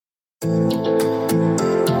Welcome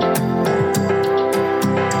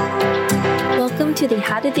to the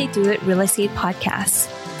How Did They Do It Real Estate Podcast.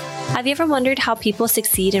 Have you ever wondered how people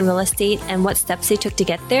succeed in real estate and what steps they took to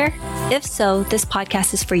get there? If so, this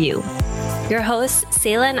podcast is for you. Your hosts,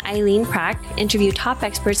 Selah and Eileen Prack, interview top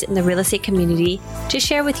experts in the real estate community to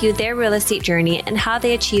share with you their real estate journey and how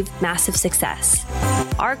they achieved massive success.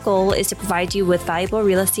 Our goal is to provide you with valuable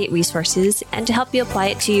real estate resources and to help you apply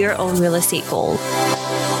it to your own real estate goal.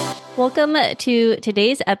 Welcome to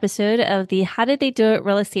today's episode of the How Did They Do It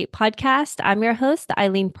Real Estate Podcast. I'm your host,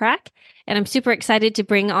 Eileen Prack, and I'm super excited to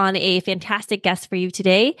bring on a fantastic guest for you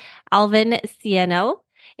today, Alvin Scioneaux.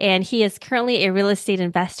 And he is currently a real estate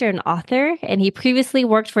investor and author. And he previously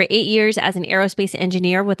worked for 8 years as an aerospace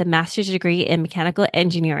engineer with a master's degree in mechanical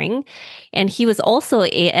engineering. And he was also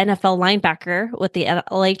a NFL linebacker with the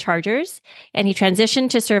LA Chargers. And he transitioned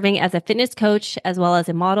to serving as a fitness coach, as well as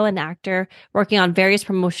a model and actor, working on various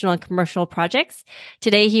promotional and commercial projects.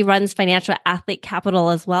 Today, he runs Financial Athlete Capital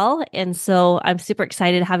as well. And so I'm super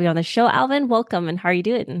excited to have you on the show, Alvin. Welcome. And how are you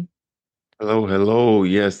doing? Hello.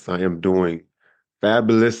 Yes, I am doing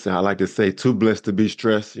fabulous. I like to say too blessed to be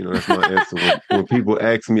stressed. That's my answer. When people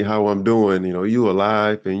ask me how I'm doing, you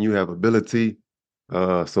alive and you have ability.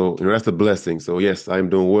 So that's a blessing. So yes, I'm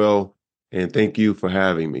doing well. And thank you for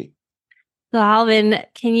having me. So Alvin,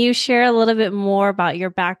 can you share a little bit more about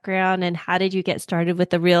your background and how did you get started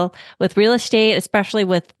with real estate, especially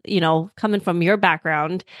with, coming from your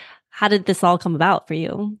background? How did this all come about for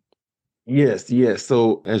you? Yes.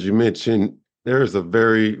 So as you mentioned, there is a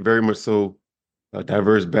very, very much so a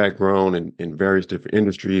diverse background in various different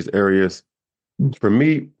industries, areas. For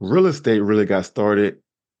me, real estate really got started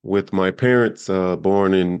with my parents,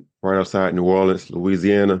 born in right outside New Orleans,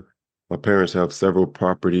 Louisiana. My parents have several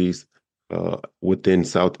properties within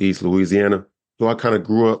Southeast Louisiana. So I kind of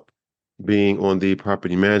grew up being on the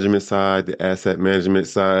property management side, the asset management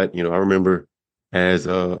side. I remember as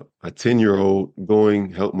a 10-year-old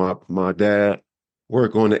going help my dad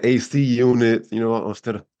work on the AC unit,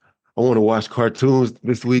 instead of I want to watch cartoons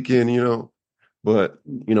this weekend, but,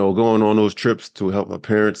 going on those trips to help my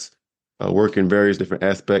parents work in various different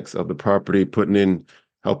aspects of the property,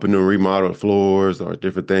 helping them remodel floors or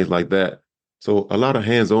different things like that. So a lot of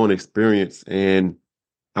hands-on experience. And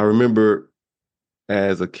I remember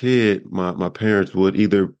as a kid, my parents would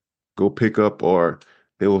either go pick up or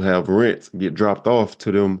they will have rent get dropped off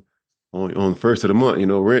to them on the first of the month,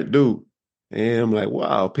 rent due. And I'm like,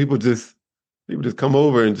 wow, people just come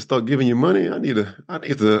over and just start giving you money. I need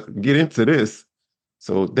to get into this.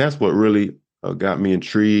 So that's what really got me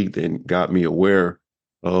intrigued and got me aware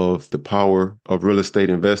of the power of real estate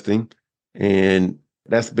investing. And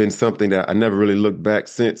that's been something that I never really looked back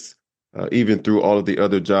since, even through all of the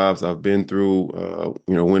other jobs I've been through,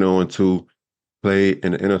 went on to play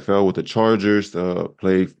in the NFL with the Chargers,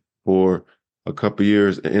 played for a couple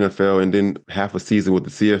years in NFL and then half a season with the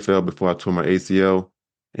CFL before I tore my ACL.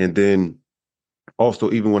 And then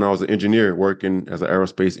also, even when I was an engineer working as an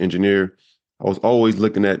aerospace engineer, I was always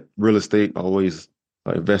looking at real estate, always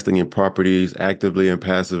investing in properties actively and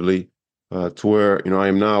passively, to where I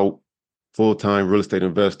am now full-time real estate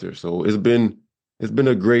investor. So it's been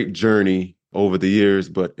a great journey over the years,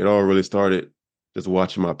 but it all really started just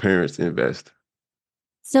watching my parents invest.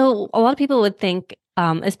 So a lot of people would think,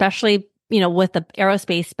 especially with the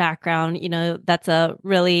aerospace background, that's a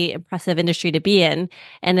really impressive industry to be in.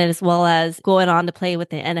 And then as well as going on to play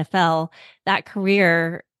with the NFL, that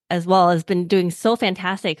career as well has been doing so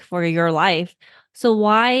fantastic for your life. So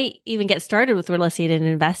why even get started with real estate and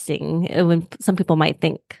investing when some people might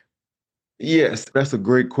think? Yes, that's a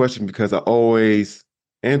great question because I always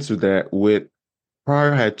answer that with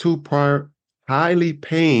I had two prior highly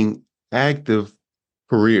paying active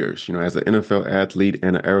careers, as an NFL athlete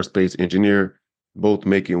and an aerospace engineer, both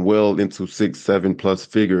making well into 6, 7 plus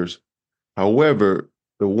figures. However,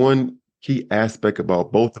 the one key aspect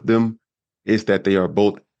about both of them is that they are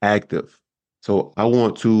both active. So I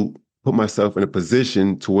want to put myself in a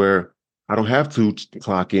position to where I don't have to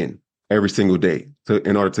clock in every single day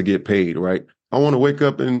in order to get paid, right? I want to wake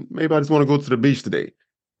up and maybe I just want to go to the beach today,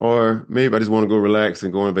 or maybe I just want to go relax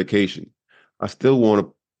and go on vacation. I still want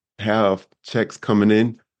to have checks coming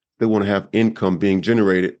in. They want to have income being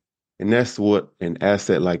generated. And that's what an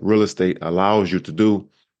asset like real estate allows you to do,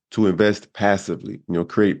 to invest passively,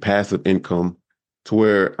 create passive income, to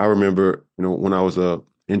where I remember, when I was a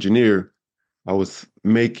engineer, I was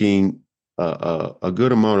making a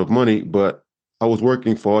good amount of money, but I was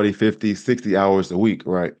working 40, 50, 60 hours a week,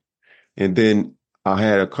 right? And then I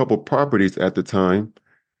had a couple properties at the time,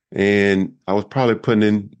 and I was probably putting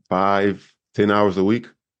in 5, 10 hours a week.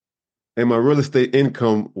 and my real estate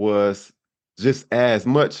income was just as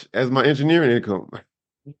much as my engineering income.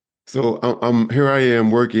 So I'm here. I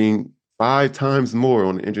am working 5 times more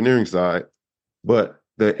on the engineering side, but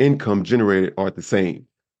the income generated are the same.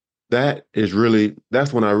 That's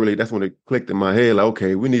when it clicked in my head. Like,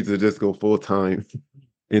 okay, we need to just go full time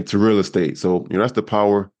into real estate. So that's the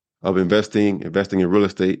power of investing in real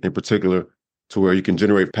estate in particular, to where you can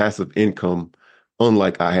generate passive income,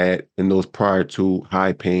 unlike I had in those prior to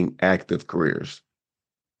high paying active careers.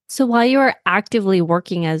 So while you were actively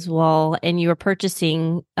working as well and you were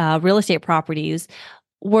purchasing real estate properties,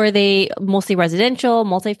 were they mostly residential,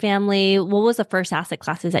 multifamily? What was the first asset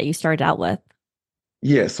classes that you started out with?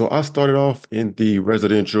 Yeah, so I started off in the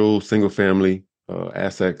residential single family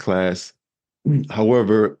asset class.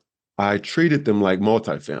 However, I treated them like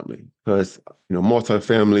multifamily because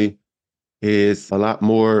multifamily is a lot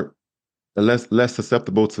more less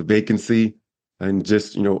susceptible to vacancy, and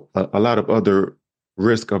just a lot of other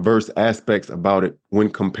risk averse aspects about it when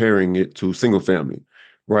comparing it to single family,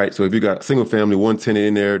 right? So if you got single family, one tenant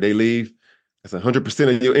in there, they leave, that's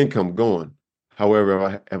 100% of your income gone.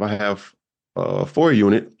 However, if I have a 4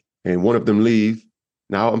 unit and one of them leave,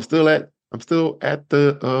 now I'm still at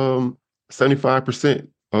the 75%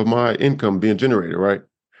 of my income being generated, right?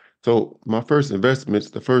 So my first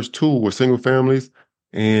investments, the first two were single families,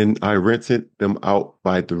 and I rented them out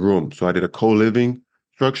by the room. So I did a co-living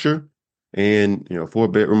structure, and 4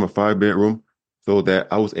 bedroom or 5 bedroom, so that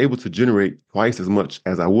I was able to generate twice as much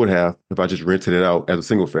as I would have if I just rented it out as a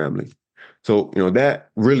single family. So that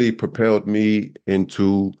really propelled me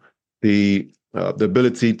into the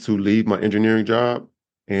ability to leave my engineering job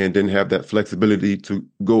and then have that flexibility to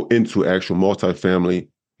go into actual multifamily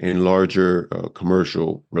and larger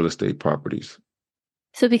commercial real estate properties.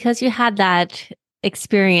 So because you had that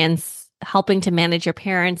experience helping to manage your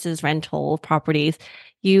parents' rental properties,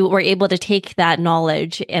 you were able to take that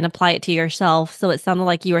knowledge and apply it to yourself. So it sounded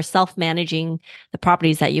like you were self-managing the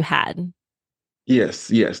properties that you had.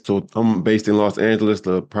 Yes, yes. So I'm based in Los Angeles.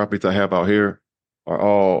 The properties I have out here are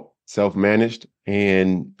all self-managed,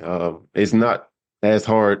 and it's not as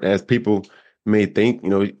hard as people may think.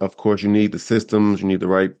 Of course, you need the systems, you need the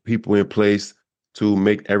right people in place to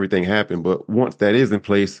make everything happen. But once that is in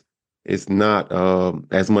place, it's not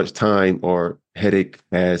as much time or headache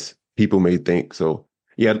as people may think. So,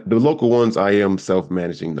 yeah, the local ones, I am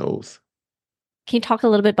self-managing those. Can you talk a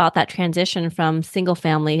little bit about that transition from single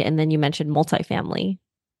family and then you mentioned multifamily?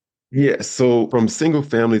 Yeah, so from single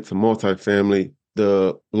family to multifamily,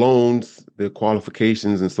 the loans, the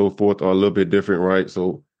qualifications and so forth are a little bit different, right?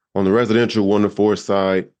 So on the residential 1 to 4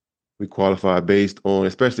 side, we qualify based on,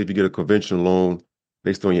 especially if you get a conventional loan,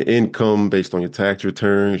 based on your income, based on your tax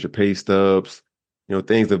returns, your pay stubs,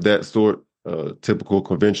 things of that sort, typical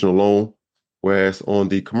conventional loan. Whereas on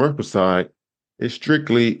the commercial side, it's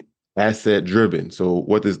strictly asset driven. So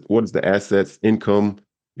what is the assets income?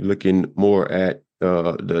 You're looking more at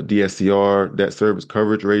the DSCR, debt service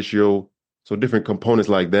coverage ratio. So different components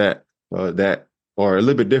like that that are a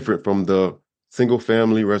little bit different from the single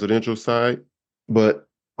family residential side. But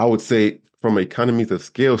I would say from economies of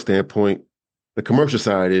scale standpoint, the commercial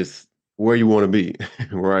side is where you want to be,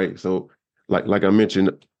 right? So like I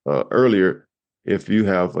mentioned earlier, if you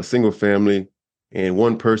have a single family and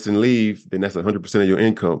one person leave, then that's 100% of your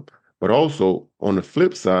income. But also on the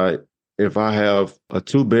flip side, if I have a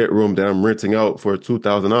 2 bedroom that I'm renting out for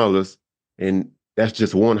 $2,000, and that's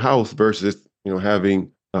just one house versus having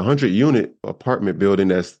 100 unit apartment building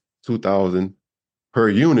that's 2,000 per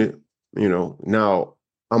unit, now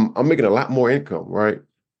I'm making a lot more income, right?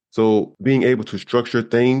 So being able to structure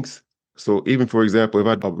things. So even for example, if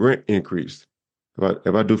I do a rent increase,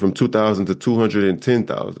 if I do from 2,000 to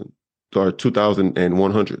 210,000, or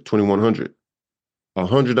 2,100, 2,100,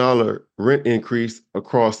 $100 rent increase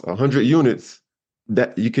across 100 units,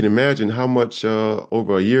 that you can imagine how much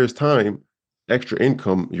over a year's time extra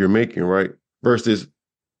income you're making, right? Versus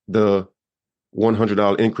the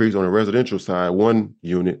 $100 increase on a residential side, 1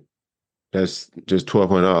 unit, that's just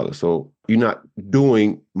 $1,200. So you're not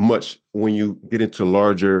doing much when you get into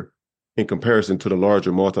larger, in comparison to the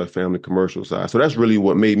larger multifamily commercial side. So that's really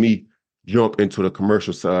what made me jump into the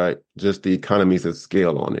commercial side, just the economies of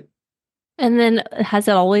scale on it. And then has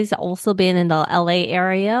it always also been in the LA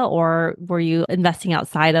area or were you investing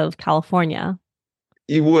outside of California?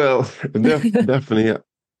 Well, definitely.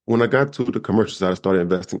 When I got to the commercial side, I started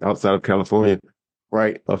investing outside of California,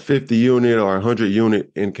 right? A 50 unit or 100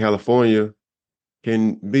 unit in California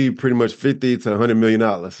can be pretty much 50 to $100 million,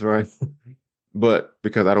 right? But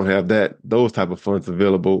because I don't have those type of funds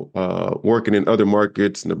available, working in other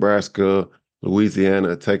markets, Nebraska,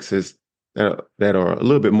 Louisiana, Texas, that are a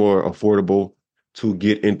little bit more affordable to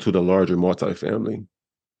get into the larger multifamily.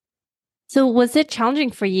 So was it challenging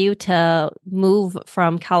for you to move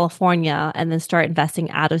from California and then start investing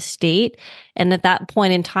out of state? And at that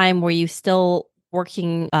point in time, were you still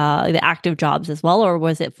working the active jobs as well, or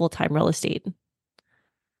was it full-time real estate?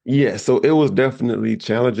 Yeah, so it was definitely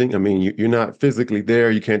challenging. I mean, you're not physically there.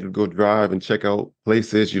 You can't just go drive and check out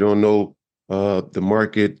places. You don't know the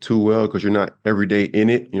market too well because you're not every day in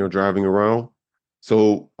it, driving around.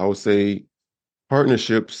 So I would say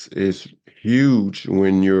partnerships is huge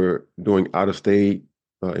when you're doing out of state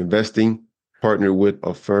investing. Partner with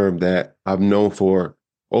a firm that I've known for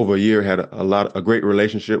over a year, had a great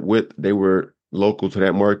relationship with. They were local to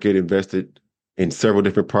that market, invested in several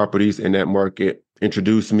different properties in that market,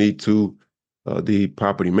 introduced me to the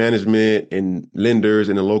property management and lenders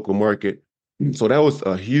in the local market. So that was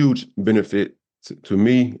a huge benefit to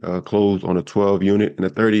me. Closed on a 12 unit and a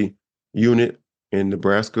 30 unit in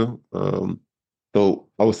Nebraska. So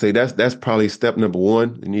I would say that's probably step number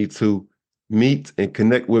one. You need to meet and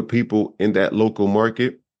connect with people in that local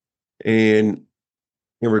market. And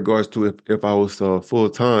in regards to if I was full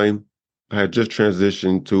time, I had just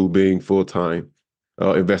transitioned to being full time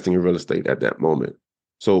investing in real estate at that moment.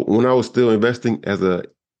 So when I was still investing as an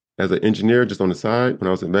engineer, just on the side, when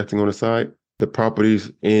I was investing on the side, the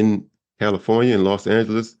properties in California and Los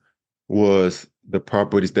Angeles was the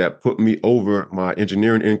properties that put me over my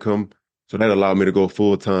engineering income. So that allowed me to go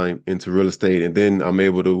full time into real estate. And then I'm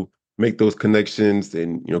able to make those connections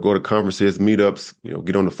and, go to conferences, meetups,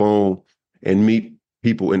 get on the phone and meet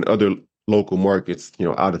people in other local markets,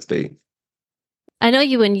 out of state. I know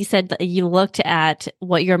you when you said that you looked at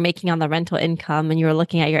what you're making on the rental income and you were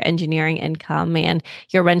looking at your engineering income and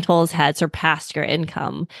your rentals had surpassed your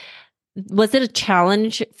income. Was it a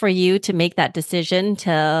challenge for you to make that decision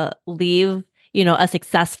to leave, a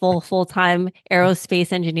successful full-time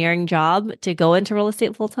aerospace engineering job to go into real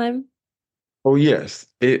estate full-time? Oh yes,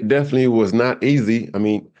 it definitely was not easy. I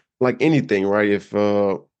mean, like anything, right? If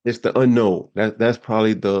it's the unknown, that's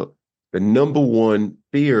probably the number one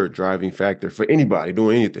fear driving factor for anybody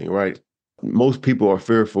doing anything, right? Most people are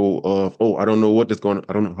fearful of, oh, I don't know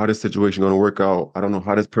how this situation going to work out. I don't know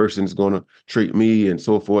how this person is going to treat me and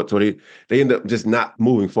so forth. So they end up just not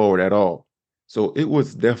moving forward at all. So it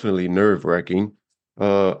was definitely nerve wracking.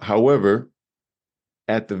 However,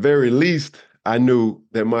 at the very least, I knew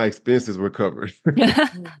that my expenses were covered.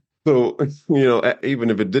 So, even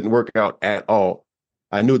if it didn't work out at all,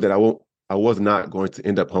 I knew that I was not going to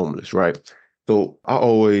end up homeless, right? So I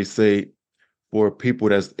always say for people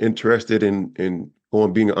that's interested in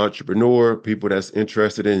going being an entrepreneur, people that's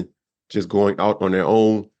interested in just going out on their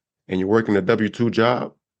own and you're working a W-2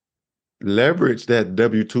 job, leverage that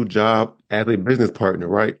W-2 job as a business partner,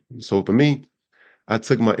 right? So for me, I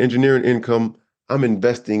took my engineering income, I'm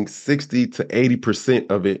investing 60 to 80%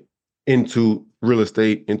 of it into real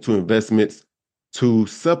estate, into investments to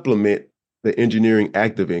supplement the engineering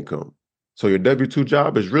active income. So your W-2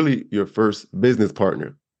 job is really your first business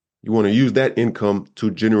partner. You want to use that income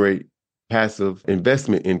to generate passive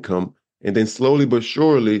investment income. And then slowly but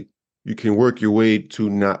surely, you can work your way to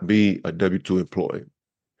not be a W-2 employee.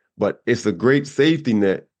 But it's a great safety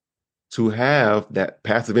net to have that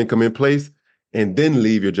passive income in place and then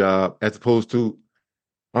leave your job as opposed to,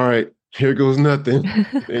 all right, here goes nothing.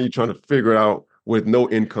 And you're trying to figure it out with no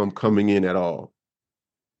income coming in at all.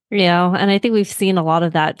 Yeah, and I think we've seen a lot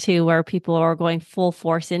of that too, where people are going full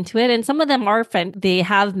force into it. And some of them they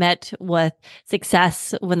have met with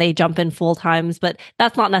success when they jump in full times, but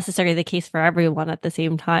that's not necessarily the case for everyone at the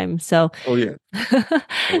same time. So, Oh yeah.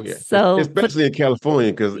 Oh yeah. but Especially in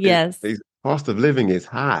California, because yes. the cost of living is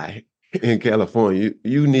high in California.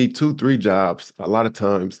 You need two, three jobs a lot of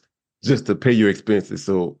times just to pay your expenses.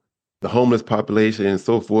 So the homeless population and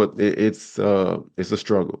so forth, it's a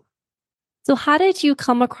struggle. So how did you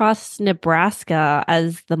come across Nebraska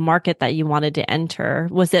as the market that you wanted to enter?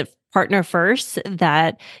 Was it partner first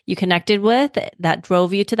that you connected with that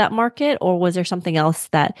drove you to that market, or was there something else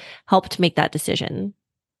that helped make that decision?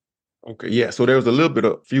 Okay, yeah. So there was a little bit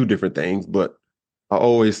of a few different things, but I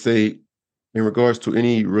always say in regards to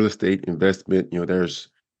any real estate investment, there's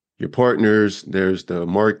your partners, there's the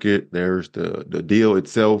market, there's the deal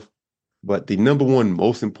itself. But the number one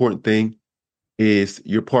most important thing is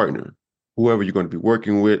your partner, whoever you're going to be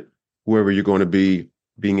working with, whoever you're going to be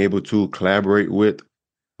being able to collaborate with.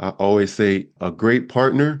 I always say a great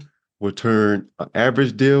partner will turn an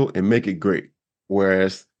average deal and make it great.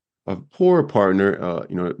 Whereas a poor partner,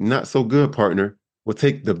 not so good partner, will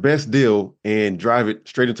take the best deal and drive it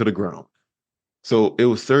straight into the ground. So it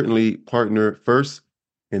was certainly partner first.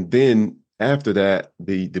 And then after that,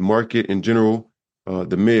 the market in general,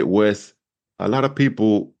 the Midwest, a lot of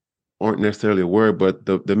people aren't necessarily aware, but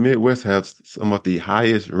the Midwest has some of the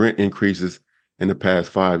highest rent increases in the past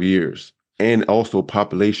 5 years, and also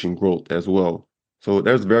population growth as well. So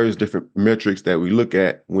there's various different metrics that we look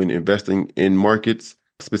at when investing in markets,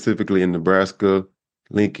 specifically in Nebraska,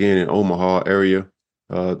 Lincoln, and Omaha area.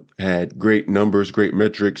 Had great numbers, great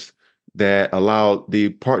metrics that allowed the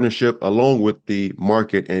partnership along with the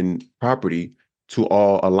market and property to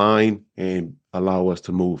all align and allow us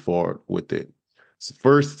to move forward with it. So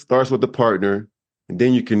first starts with the partner, and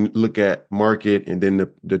then you can look at market and then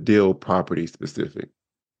the deal property specific.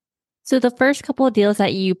 So the first couple of deals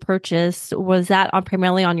that you purchased, was that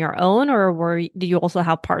primarily on your own, or did you also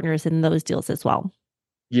have partners in those deals as well?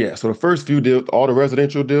 Yeah, so the first few deals, all the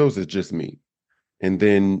residential deals is just me. And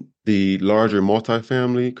then the larger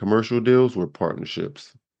multifamily commercial deals were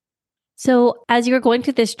partnerships. So as you're going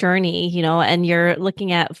through this journey, and you're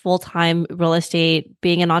looking at full-time real estate,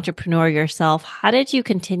 being an entrepreneur yourself, how did you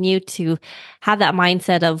continue to have that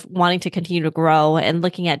mindset of wanting to continue to grow and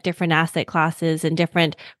looking at different asset classes and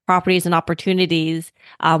different properties and opportunities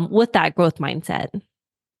with that growth mindset?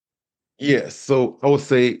 Yes, so I would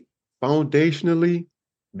say foundationally,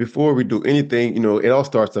 before we do anything, it all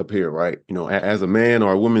starts up here, right? As a man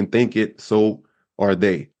or a woman think it, so are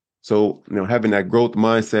they. So, having that growth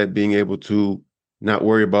mindset, being able to not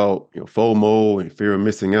worry about, FOMO and fear of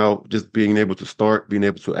missing out, just being able to start, being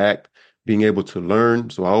able to act, being able to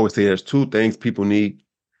learn. So I always say there's two things people need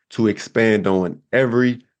to expand on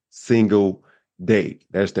every single day.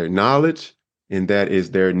 That's their knowledge, and that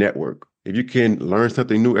is their network. If you can learn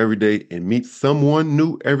something new every day and meet someone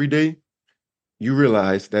new every day, you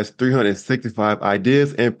realize that's 365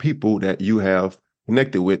 ideas and people that you have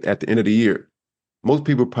connected with at the end of the year. Most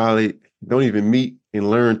people probably don't even meet and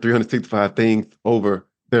learn 365 things over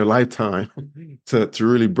their lifetime to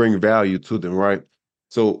really bring value to them, right?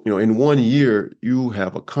 So, in 1 year, you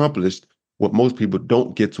have accomplished what most people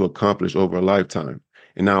don't get to accomplish over a lifetime.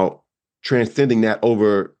 And now transcending that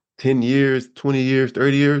over 10 years, 20 years,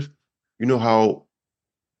 30 years, you know how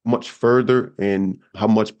much further and how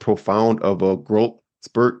much profound of a growth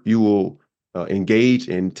spurt you will engage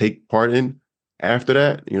and take part in after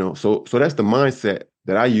that. So that's the mindset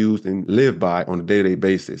that I use and live by on a day-to-day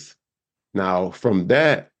basis. Now, from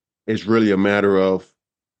that, it's really a matter of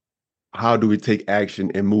how do we take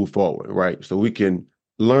action and move forward, right? So we can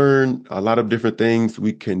learn a lot of different things,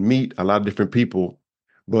 we can meet a lot of different people,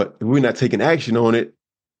 but if we're not taking action on it,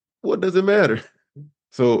 what does it matter?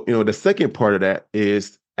 So, the second part of that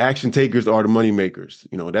is action takers are the money makers.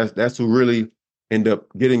 That's who really end up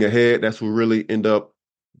getting ahead. That's who really end up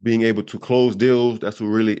being able to close deals. That's who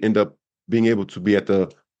really end up being able to be at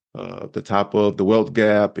the top of the wealth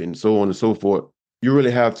gap and so on and so forth. You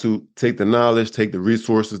really have to take the knowledge, take the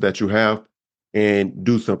resources that you have and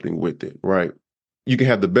do something with it, right? You can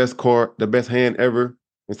have the best card, the best hand ever,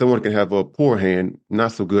 and someone can have a poor hand,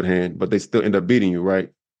 not so good hand, but they still end up beating you,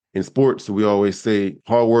 right? In sports, we always say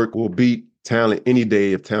hard work will beat talent any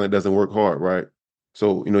day if talent doesn't work hard, right?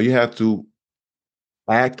 So, you have to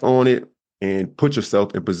act on it and put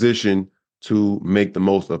yourself in position to make the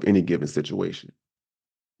most of any given situation.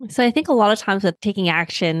 So I think a lot of times with taking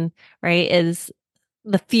action, right, is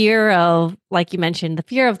the fear of, like you mentioned, the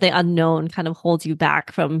fear of the unknown kind of holds you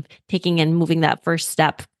back from taking and moving that first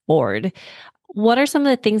step forward. What are some of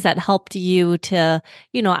the things that helped you to,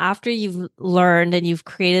 after you've learned and you've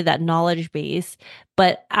created that knowledge base,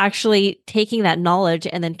 but actually taking that knowledge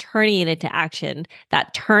and then turning it into action,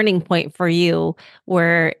 that turning point for you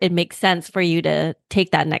where it makes sense for you to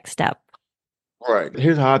take that next step? Right.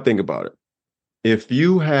 Here's how I think about it. If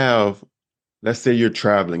you have, let's say you're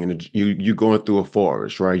traveling and you're going through a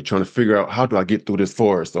forest, right? You're trying to figure out, how do I get through this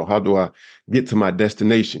forest? Or how do I get to my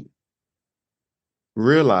destination?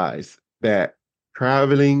 Realize that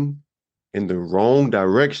traveling in the wrong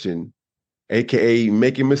direction, aka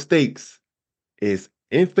making mistakes, is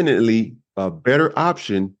infinitely a better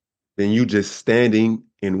option than you just standing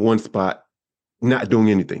in one spot, not doing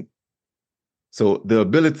anything. So the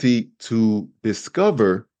ability to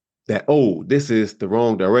discover that, oh, this is the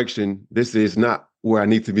wrong direction, this is not where I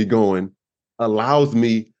need to be going, allows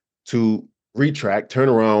me to retract, turn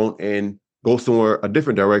around, and go somewhere a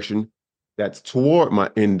different direction that's toward my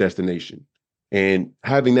end destination. And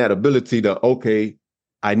having that ability to, okay,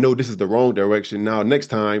 I know this is the wrong direction. Now, next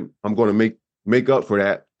time I'm going to make up for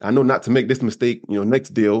that. I know not to make this mistake,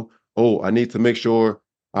 next deal. Oh, I need to make sure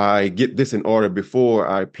I get this in order before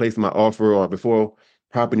I place my offer, or before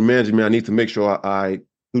property management. I need to make sure I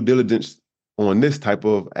do diligence on this type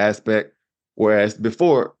of aspect. Whereas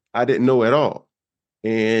before, I didn't know at all.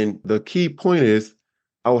 And the key point is,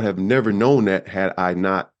 I would have never known that had I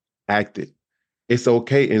not acted. It's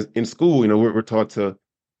okay in school, we're taught to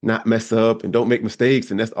not mess up and don't make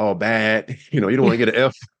mistakes, and that's all bad. You don't want to get an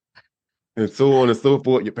F and so on and so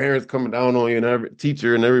forth. Your parents coming down on you and every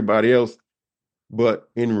teacher and everybody else. But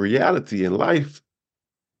in reality, in life,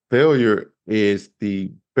 failure is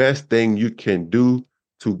the best thing you can do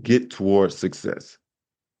to get towards success.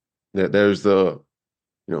 That there's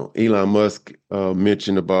Elon Musk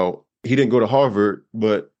mentioned about he didn't go to Harvard,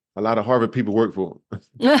 but a lot of Harvard people work for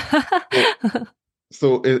him.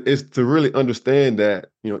 So it's to really understand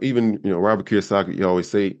that, even, Robert Kiyosaki, you always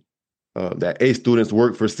say that A students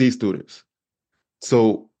work for C students.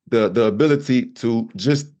 So the ability to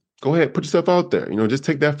just go ahead, put yourself out there, just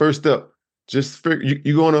take that first step. Just figure,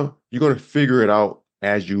 you're gonna figure it out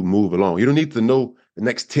as you move along. You don't need to know the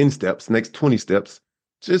next 10 steps, next 20 steps.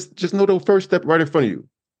 Just know the first step right in front of you.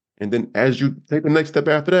 And then as you take the next step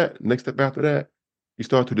after that, you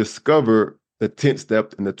start to discover the 10th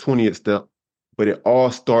step and the 20th step. But it all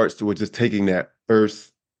starts with just taking that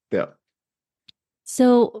first step.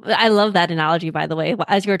 So I love that analogy, by the way.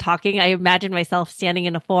 As you were talking, I imagine myself standing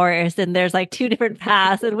in a forest and there's like two different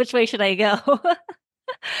paths and which way should I go?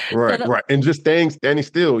 Right. And just standing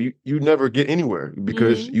still, you never get anywhere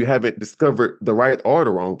because you haven't discovered the right or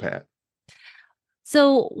the wrong path.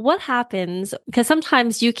 So what happens, because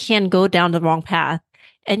sometimes you can go down the wrong path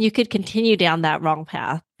and you could continue down that wrong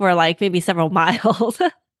path for like maybe several miles.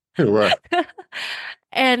 Right.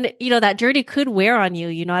 And, that journey could wear on you,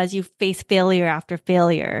 as you face failure after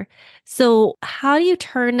failure. So how do you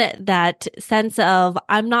turn that sense of,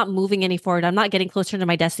 I'm not moving any forward, I'm not getting closer to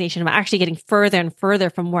my destination, I'm actually getting further and further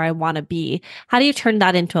from where I want to be? How do you turn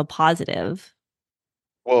that into a positive?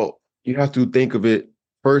 Well, you have to think of it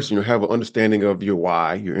first, have an understanding of your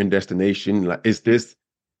why, your end destination. Like, is this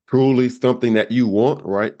truly something that you want,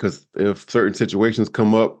 right? Because if certain situations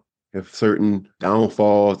come up, if certain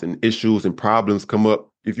downfalls and issues and problems come up,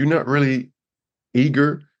 if you're not really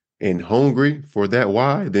eager and hungry for that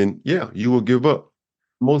why, then yeah, you will give up.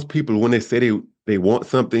 Most people, when they say they want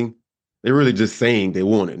something, they're really just saying they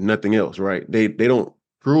want it, nothing else, right? They don't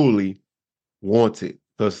truly want it.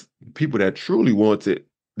 Because people that truly want it,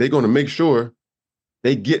 they're going to make sure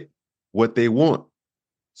they get what they want.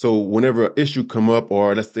 So whenever an issue come up,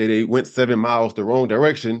 or let's say they went 7 miles the wrong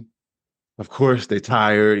direction, of course, they're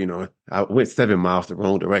tired. I went 7 miles the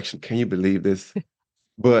wrong direction. Can you believe this?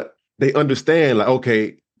 But they understand, like,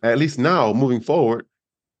 okay, at least now moving forward.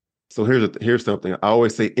 So here's something. I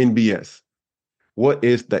always say NBS. What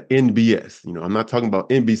is the NBS? I'm not talking about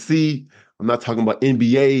NBC. I'm not talking about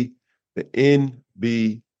NBA. The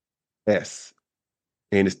NBS.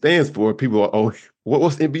 And it stands for, people are, oh,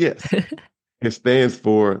 what's NBS? It stands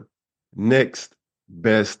for next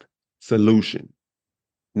best solution.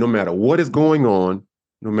 No matter what is going on,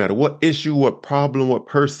 no matter what issue, what problem, what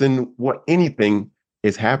person, what anything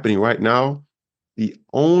is happening right now, the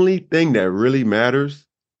only thing that really matters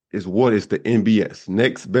is what is the NBS,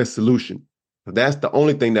 next best solution. That's the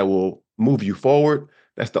only thing that will move you forward.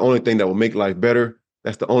 That's the only thing that will make life better.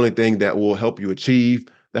 That's the only thing that will help you achieve.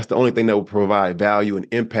 That's the only thing that will provide value and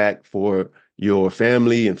impact for your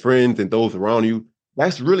family and friends and those around you.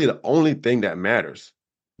 That's really the only thing that matters,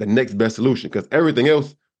 the next best solution, because everything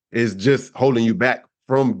else is just holding you back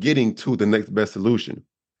from getting to the next best solution.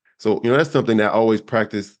 So, that's something that I always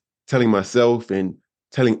practice telling myself and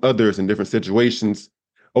telling others in different situations.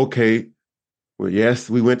 Okay, well, yes,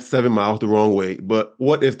 we went 7 miles the wrong way, but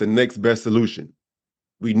what is the next best solution?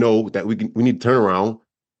 We know that we need to turn around,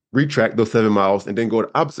 retract those 7 miles, and then go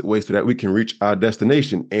the opposite way so that we can reach our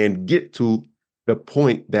destination and get to the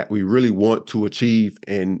point that we really want to achieve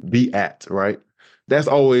and be at, right? That's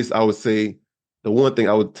always, I would say, the one thing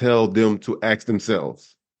I would tell them to ask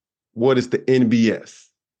themselves. What is the NBS?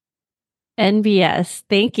 NBS.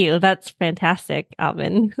 Thank you. That's fantastic,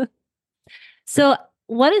 Alvin. So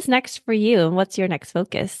what is next for you and what's your next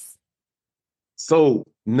focus? So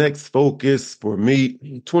next focus for me,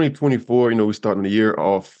 2024, we starting the year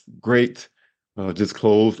off great. Just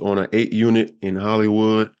closed on an 8-unit in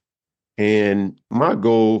Hollywood. And my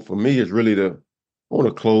goal for me is really I want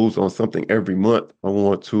to close on something every month. I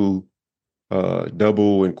want to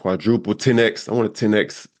double and quadruple, 10x. I want to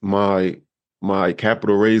 10x my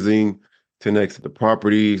capital raising, 10x the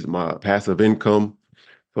properties, my passive income.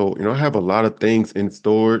 So, I have a lot of things in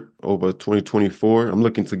store over 2024. I'm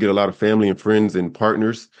looking to get a lot of family and friends and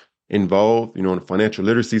partners involved, on the financial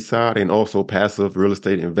literacy side and also passive real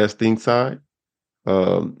estate investing side.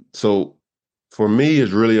 So for me,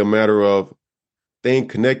 it's really a matter of staying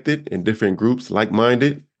connected in different groups,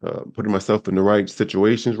 like-minded, putting myself in the right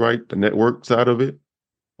situations, right? The network side of it.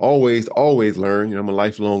 always learn. I'm a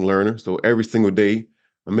lifelong learner. So every single day,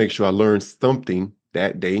 I make sure I learn something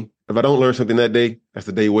that day. If I don't learn something that day, that's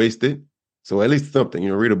a day wasted. So at least something,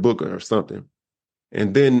 read a book or something.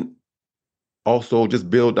 And then also just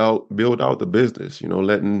build out the business,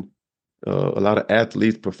 letting a lot of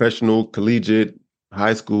athletes, professional, collegiate,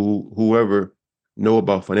 high school, whoever, know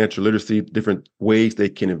about financial literacy, different ways they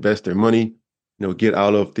can invest their money, get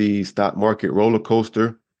out of the stock market roller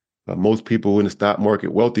coaster. Most people in the stock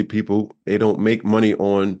market, wealthy people, they don't make money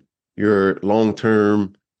on your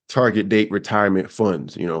long-term target date retirement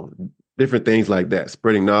funds, different things like that,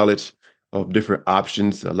 spreading knowledge of different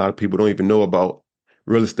options. A lot of people don't even know about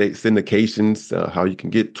real estate syndications, how you can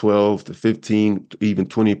get 12 to 15, even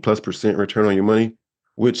 20+% return on your money,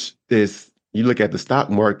 which is, you look at the stock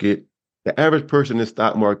market, the average person in the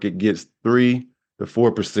stock market gets 3 to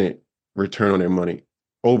 4% return on their money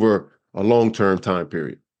over a long-term time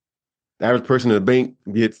period. The average person in the bank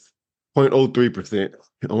gets 0.03%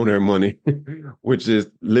 on their money, which is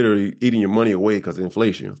literally eating your money away because of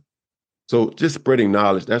inflation. So just spreading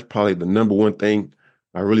knowledge, that's probably the number one thing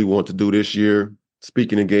I really want to do this year.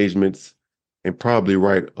 Speaking engagements, and probably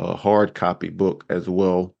write a hard copy book as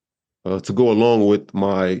well to go along with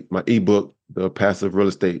my ebook, The Passive Real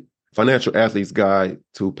Estate Financial Athlete's Guide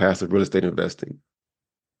to Passive Real Estate Investing.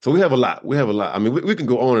 So we have a lot. I mean, we can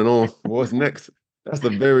go on and on. What's next? That's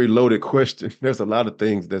a very loaded question. There's a lot of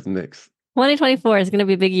things that's next. 2024 is going to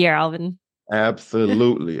be a big year, Alvin.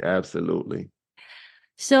 Absolutely. Absolutely.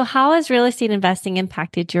 So how has real estate investing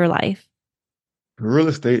impacted your life? Real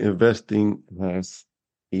estate investing has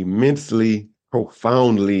immensely,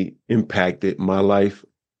 profoundly impacted my life.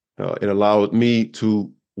 It allowed me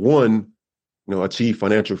to, one, achieve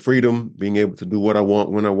financial freedom, being able to do what I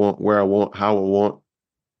want, when I want, where I want, how I want.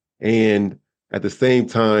 And at the same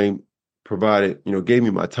time, gave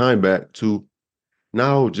me my time back to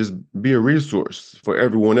now just be a resource for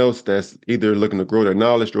everyone else that's either looking to grow their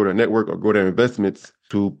knowledge, grow their network, or grow their investments,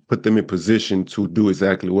 to put them in position to do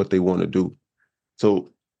exactly what they want to do. So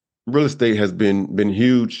real estate has been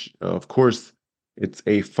huge. Of course, it's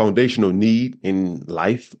a foundational need in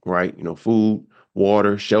life, right? Food,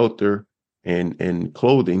 water, shelter, and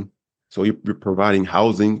clothing. So you're providing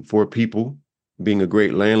housing for people, being a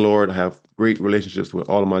great landlord. I have great relationships with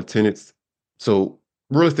all of my tenants. So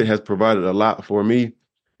real estate has provided a lot for me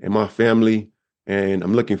and my family, and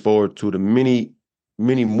I'm looking forward to the many,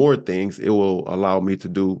 many more things it will allow me to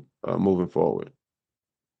do moving forward.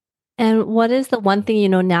 And what is the one thing you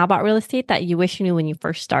know now about real estate that you wish you knew when you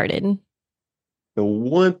first started? The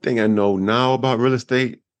one thing I know now about real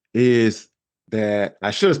estate is that I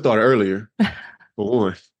should have started earlier, for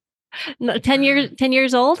one. No, 10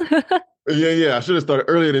 years old? Yeah. I should have started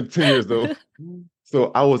earlier than 10 years though.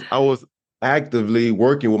 So I was actively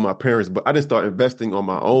working with my parents, but I didn't start investing on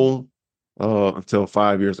my own until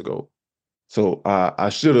 5 years ago. So I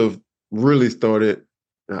should have really started.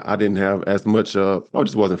 I didn't have as much. I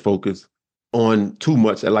just wasn't focused on too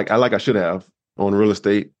much. I should have on real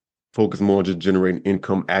estate. Focus more on just generating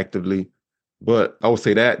income actively. But I would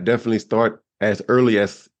say that definitely start as early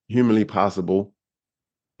as humanly possible.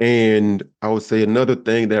 And I would say another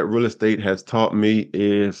thing that real estate has taught me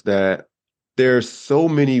is that there's so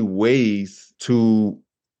many ways to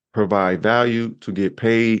provide value, to get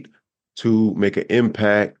paid, to make an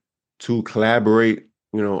impact, to collaborate.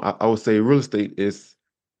 I would say real estate is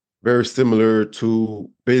very similar to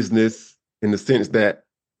business in the sense that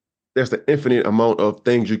there's an infinite amount of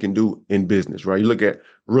things you can do in business, right? You look at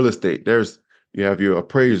real estate, you have your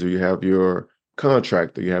appraiser, you have your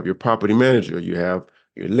contractor, you have your property manager, you have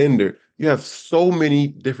your lender. You have so many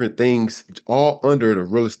different things all under the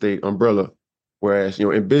real estate umbrella. Whereas,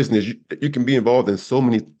 in business, you can be involved in so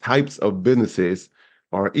many types of businesses,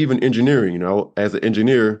 or even engineering. As an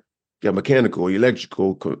engineer, you have mechanical,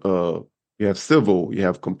 electrical, you have civil, you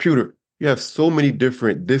have computer, you have so many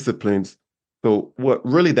different disciplines. So what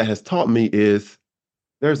really that has taught me is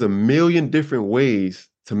there's a million different ways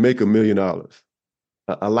to make $1 million.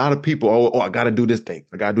 A lot of people, I got to do this thing.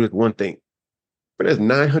 I got to do this one thing. But there's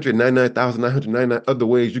 999,999 other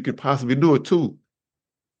ways you could possibly do it too.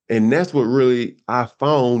 And that's what really I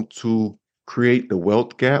found to create the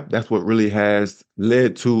wealth gap. That's what really has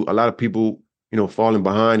led to a lot of people, falling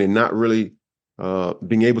behind and not really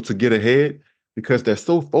being able to get ahead, because they're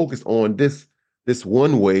so focused on this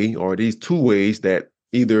one way or these two ways that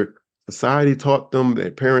either society taught them,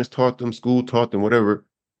 their parents taught them, school taught them, whatever,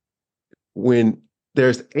 when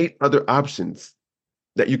there's 8 other options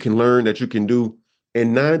that you can learn, that you can do.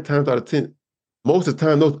 And 9 times out of 10, most of the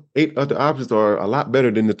time, those 8 other options are a lot better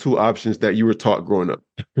than the 2 options that you were taught growing up.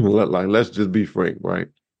 Let's just be frank, right?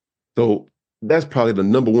 So that's probably the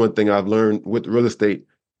number one thing I've learned with real estate.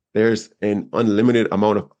 There's an unlimited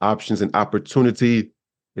amount of options and opportunity.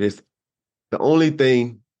 It is the only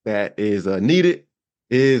thing that is needed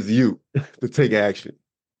is you to take action.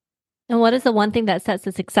 And what is the one thing that sets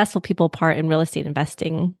the successful people apart in real estate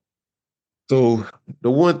investing? So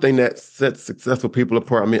the one thing that sets successful people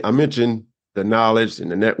apart, I mean, I mentioned the knowledge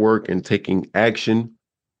and the network and taking action,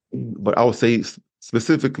 but I would say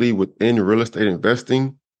specifically within real estate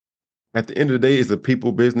investing, at the end of the day, it's a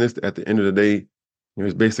people business. At the end of the day,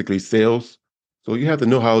 it's basically sales. So you have to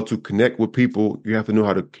know how to connect with people. You have to know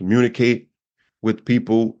how to communicate with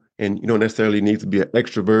people. And you don't necessarily need to be an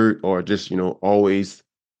extrovert or just, always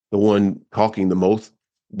the one talking the most.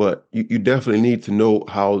 But you definitely need to know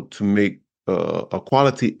how to make a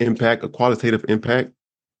qualitative impact,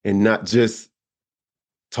 and not just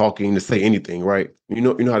talking to say anything, right? You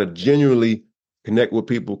know how to genuinely connect with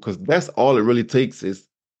people, because that's all it really takes is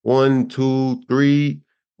 1, 2, 3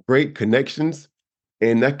 great connections,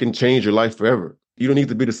 and that can change your life forever. You don't need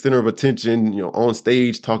to be the center of attention, on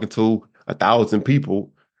stage talking to 1,000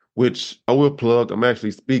 people, which I will plug. I'm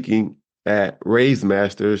actually speaking at Raise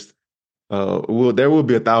Masters. There will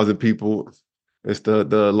be 1,000 people. It's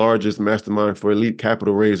the largest mastermind for elite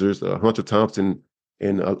capital raisers, Hunter Thompson,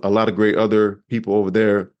 and a lot of great other people over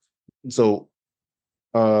there. So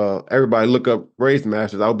everybody look up Raise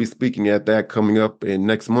Masters. I'll be speaking at that coming up in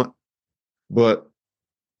next month. But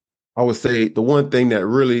I would say the one thing that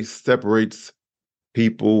really separates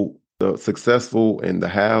people, the successful and the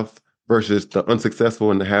have versus the unsuccessful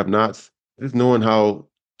and the have-nots, is knowing how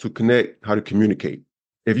to connect, how to communicate.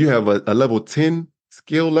 If you have a level 10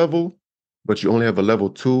 skill level, but you only have a level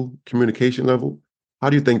 2 communication level, how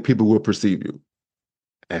do you think people will perceive you?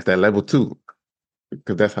 As that level 2,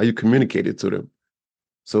 because that's how you communicate it to them.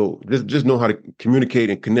 So just know how to communicate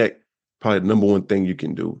and connect, probably the number one thing you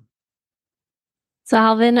can do. So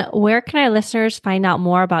Alvin, where can our listeners find out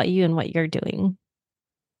more about you and what you're doing?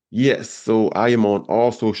 Yes, so I am on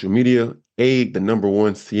all social media, the number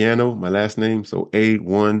 1 Scioneaux, my last name, so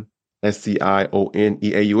A1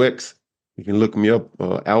 Scioneaux. You can look me up,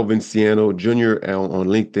 Alvin Scioneaux Jr. on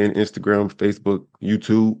LinkedIn, Instagram, Facebook,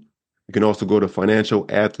 YouTube. You can also go to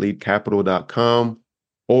financialathletecapital.com,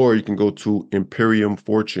 or you can go to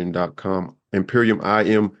imperiumfortune.com, Imperium,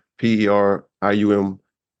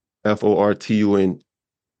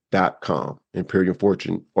 IMPERIUMFORTUN.com, Imperium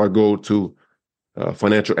Fortune, or go to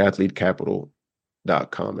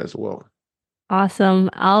financialathletecapital.com as well. Awesome.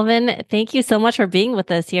 Alvin, thank you so much for being with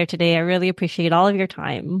us here today. I really appreciate all of your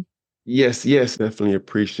time. Yes, definitely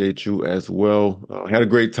appreciate you as well. Had a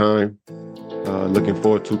great time. Looking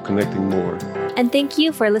forward to connecting more. And thank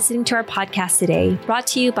you for listening to our podcast today, brought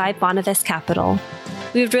to you by Bonavest Capital.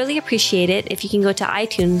 We would really appreciate it if you can go to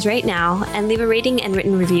iTunes right now and leave a rating and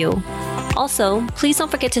written review. Also, please don't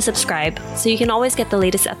forget to subscribe so you can always get the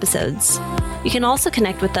latest episodes. You can also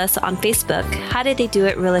connect with us on Facebook, How Did They Do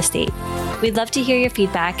It Real Estate. We'd love to hear your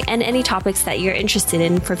feedback and any topics that you're interested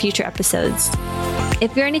in for future episodes.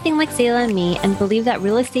 If you're anything like Sayla and me and believe that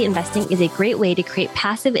real estate investing is a great way to create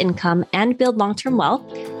passive income and build long-term wealth,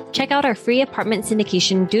 check out our free apartment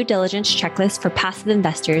syndication due diligence checklist for passive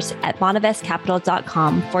investors at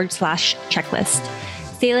bonavestcapital.com/checklist.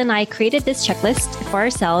 Sayla and I created this checklist for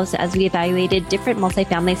ourselves as we evaluated different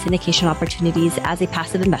multifamily syndication opportunities as a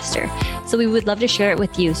passive investor. So we would love to share it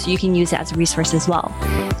with you so you can use it as a resource as well.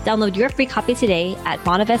 Download your free copy today at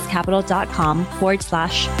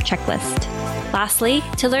bonavestcapital.com/checklist. Lastly,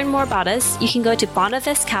 to learn more about us, you can go to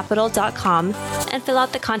bonavestcapital.com and fill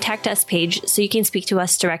out the Contact Us page so you can speak to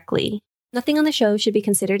us directly. Nothing on the show should be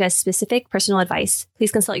considered as specific personal advice.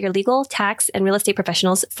 Please consult your legal, tax, and real estate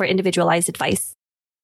professionals for individualized advice.